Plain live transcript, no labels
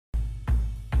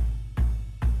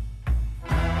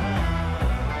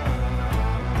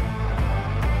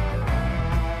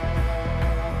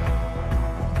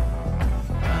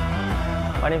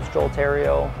name's Joel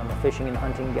Terrio. I'm a fishing and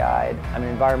hunting guide. I'm an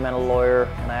environmental lawyer,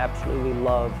 and I absolutely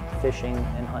love fishing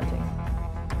and hunting.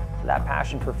 That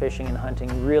passion for fishing and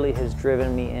hunting really has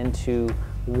driven me into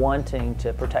wanting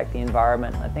to protect the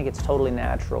environment. I think it's totally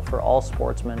natural for all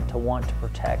sportsmen to want to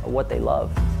protect what they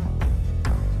love.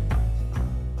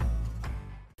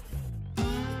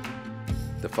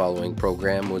 The following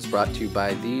program was brought to you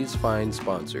by these fine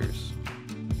sponsors.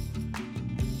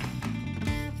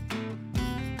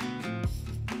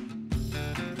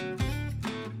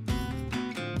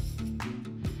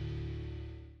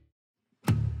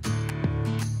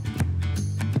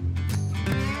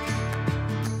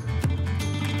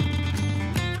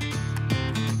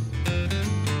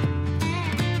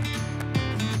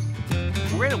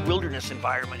 We're in a wilderness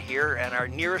environment here, and our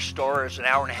nearest store is an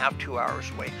hour and a half, 2 hours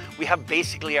away. We have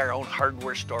basically our own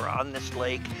hardware store on this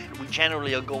lake. We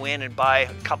generally will go in and buy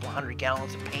a couple hundred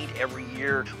gallons of paint every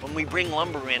year. When we bring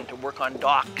lumber in to work on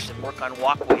docks and work on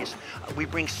walkways, we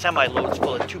bring semi-loads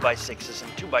full of 2x6s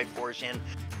and 2x4s in.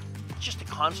 It's just a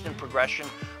constant progression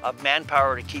of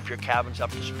manpower to keep your cabins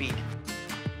up to speed.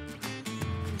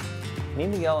 Me,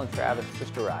 Miguel, and Travis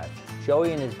just arrived.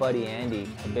 Joey and his buddy Andy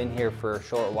have been here for a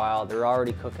short while. They're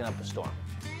already cooking up a storm.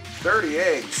 30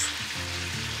 eggs.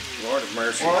 Lord of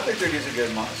mercy. Well, I think 30 is a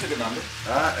good amount. That's a good number.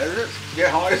 Is it? Yeah,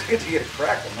 how long does it get to get it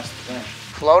cracked? That's the thing.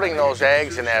 Floating those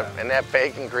eggs in that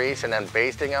bacon grease and then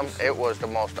basting them, it was the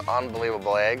most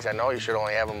unbelievable eggs. I know you should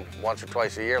only have them once or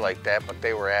twice a year like that, but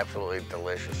they were absolutely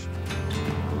delicious.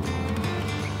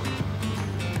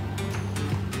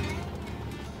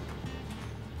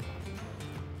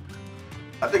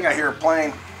 I think I hear a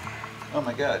plane. Oh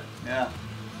my God, yeah.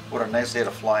 What a nice day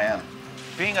to fly in.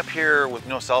 Being up here with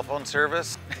no cell phone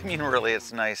service, I mean, really,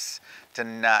 it's nice to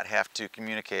not have to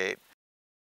communicate.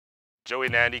 Joey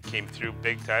and Andy came through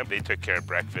big time. They took care of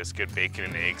breakfast, good bacon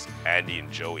and eggs. Andy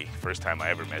and Joey, first time I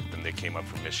ever met them, they came up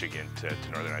from Michigan to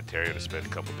Northern Ontario to spend a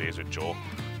couple days with Joel.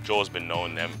 Joel's been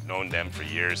known them for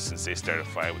years since they started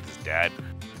flying with his dad.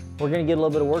 We're gonna get a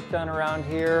little bit of work done around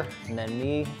here, and then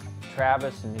me,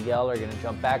 Travis, and Miguel are gonna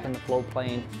jump back in the float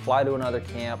plane, fly to another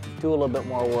camp, do a little bit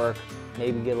more work,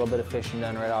 maybe get a little bit of fishing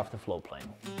done right off the float plane.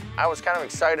 I was kind of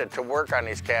excited to work on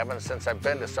these cabins since I've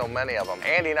been to so many of them.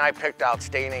 Andy and I picked out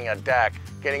staining a deck,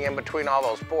 getting in between all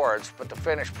those boards, but the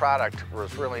finished product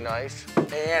was really nice.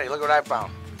 Hey Andy, look what I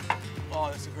found. Oh,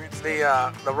 that's a great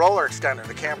The roller extender,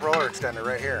 the camp roller extender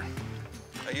right here.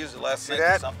 I used it last See night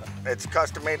that? for something. It's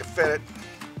custom made to fit it.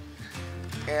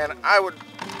 And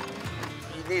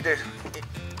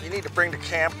you need to bring to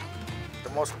camp the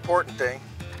most important thing,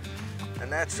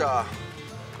 and that's a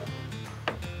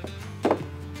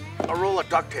roll of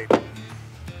duct tape.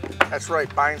 That's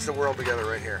right, binds the world together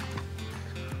right here.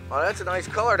 Well, that's a nice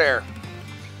color there.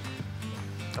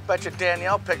 I bet you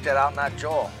Danielle picked that out, not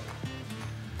Joel.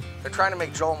 They're trying to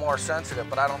make Joel more sensitive,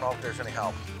 but I don't know if there's any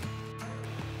help.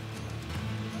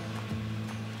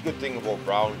 Good thing about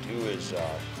brown too is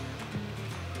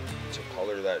it's a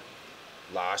color that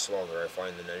lasts longer, I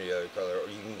find, than any other color. Or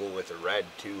you can go with a red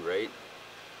too, right?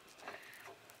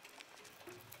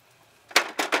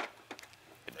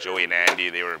 Joey and Andy,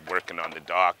 they were working on the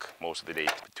dock most of the day.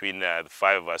 Between the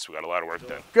five of us, we got a lot of work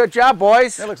done. Good job,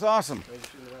 boys. That looks awesome.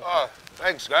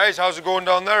 Thanks, guys. How's it going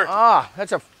down there?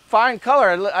 That's a fine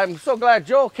color. I'm so glad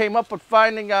Joel came up with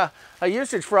finding a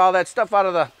usage for all that stuff out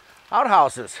of the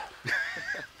outhouses.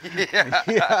 Yeah.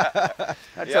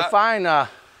 That's a fine... Yeah,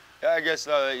 I guess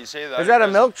now that you say that. Is that a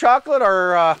milk chocolate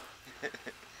or...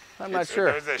 I'm not sure.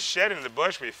 There was a shed in the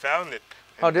bush. We found it.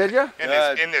 Oh, did you?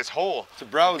 In this hole. It's a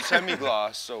brown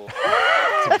semi-gloss, so.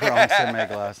 It's a brown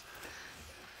semi-gloss.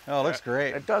 Oh, it looks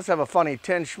great. It does have a funny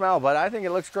tinge smell, but I think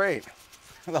it looks great.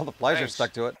 All the flies are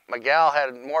stuck to it. Miguel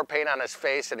had more paint on his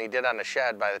face than he did on the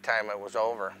shed by the time it was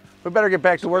over. We better get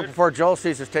back to work before Joel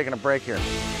sees us taking a break here.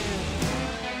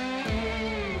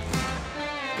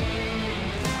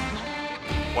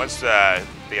 Once I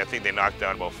think they knocked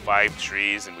down about 5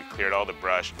 trees and we cleared all the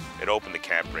brush, it opened the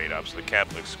camp right up. So the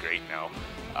camp looks great now.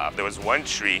 There was one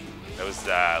tree that was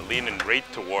leaning right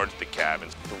towards the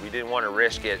cabins. We didn't want to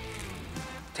risk it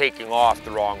taking off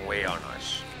the wrong way on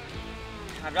us.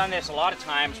 I've done this a lot of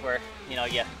times where, you know,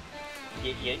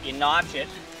 you notch it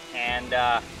and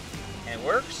it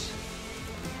works.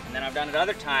 And then I've done it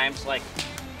other times, like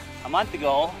a month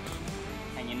ago,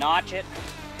 and you notch it,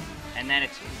 and then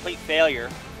it's a complete failure,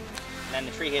 and then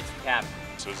the tree hits the cabin.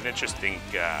 So it was an interesting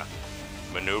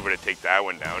maneuver to take that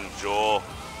one down. Joel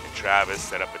and Travis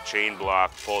set up a chain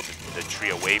block, pulled the tree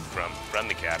away from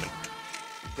the cabin.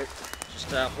 Here, just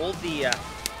hold the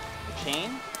chain,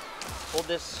 hold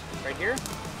this right here.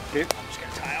 Okay. I'm just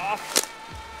gonna tie off.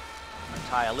 I'm gonna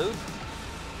tie a loop,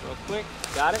 real quick.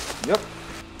 Got it? Yep.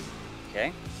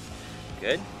 Okay,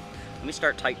 good. Let me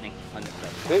start tightening on this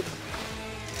stuff. Okay.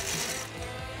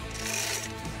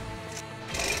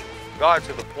 Got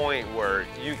to the point where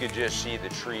you could just see the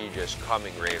tree just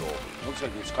coming right over. Looks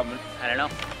like it's coming. I don't know.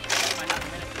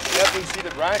 Definitely see the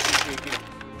branches shaking.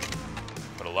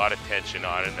 Put a lot of tension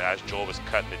on it, and as Joel was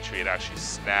cutting the tree, it actually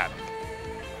snapped.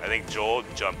 I think Joel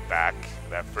jumped back.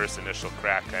 That first initial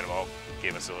crack kind of all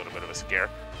gave us a little bit of a scare.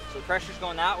 So the pressure's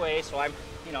going that way, so I'm,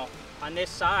 you know, on this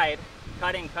side,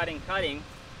 cutting,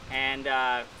 and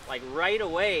like right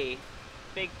away,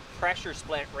 big pressure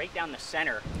split right down the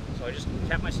center. So I just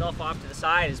kept myself off to the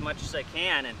side as much as I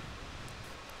can, and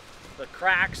the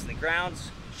cracks, the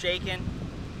ground's shaking.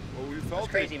 Well, we felt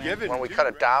crazy, man. When we cut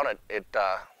it down, it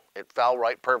fell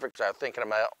right perfect. So I was thinking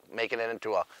about making it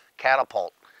into a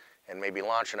catapult and maybe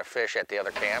launching a fish at the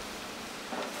other camp.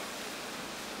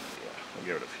 Yeah, I'll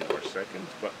give it a few more seconds,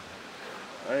 but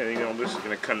I think all this is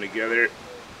going to come together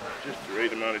just the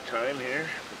right amount of time here.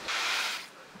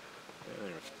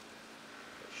 That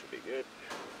should be good.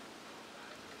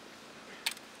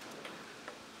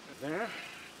 There.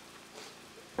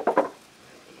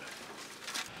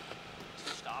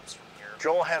 Stops from here.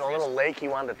 Joel had a little lake he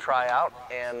wanted to try out,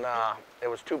 and it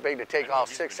was too big to take all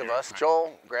 6 of us.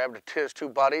 Joel grabbed his 2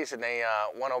 buddies, and they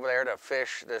went over there to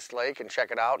fish this lake and check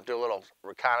it out, do a little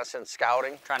reconnaissance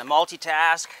scouting. Trying to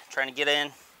multitask, trying to get in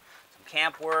some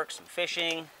camp work, some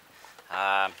fishing.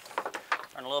 Running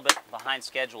a little bit behind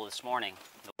schedule this morning.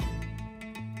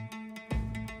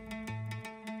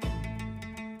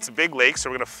 It's a big lake, so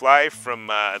we're going to fly from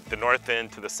the north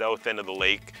end to the south end of the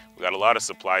lake. We got a lot of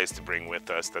supplies to bring with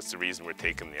us. That's the reason we're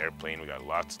taking the airplane. We got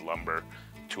lots of lumber,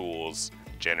 tools,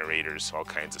 generators, all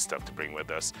kinds of stuff to bring with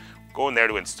us. Going there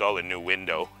to install a new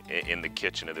window in the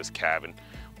kitchen of this cabin,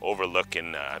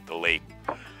 overlooking the lake.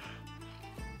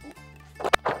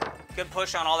 Good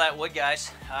push on all that wood,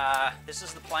 guys. This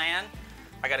is the plan.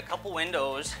 I got a couple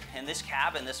windows in this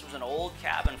cabin. This was an old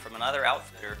cabin from another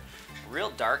outfitter.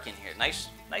 Real dark in here. Nice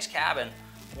cabin.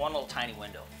 One little tiny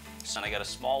window. And I got a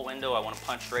small window I want to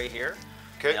punch right here.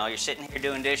 Okay. You know, you're sitting here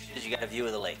doing dishes, you got a view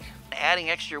of the lake. Adding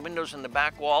extra windows in the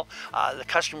back wall, the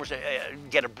customers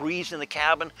get a breeze in the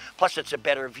cabin, plus it's a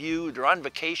better view. They're on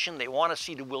vacation, they want to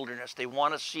see the wilderness, they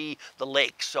want to see the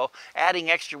lake. So adding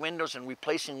extra windows and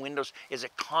replacing windows is a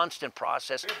constant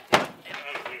process.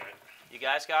 You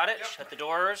guys got it? Yep. Shut the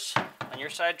doors. On your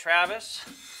side, Travis.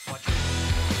 Watch your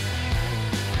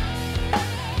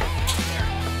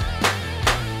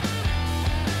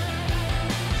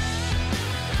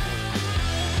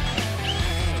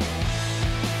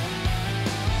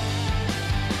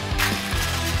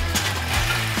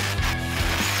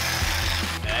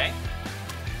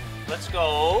Let's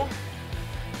go.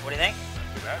 What do you think?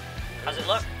 Not too bad. How's it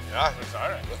look? Yeah, Looks all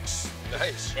right. looks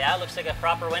nice. Yeah, looks like a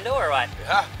proper window or what?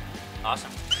 Yeah.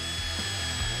 Awesome.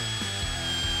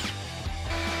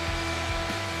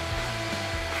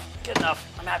 Good enough.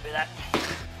 I'm happy with that.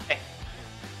 Hey.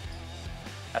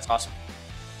 That's awesome.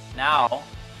 Now,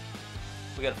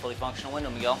 we got a fully functional window,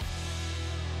 Miguel.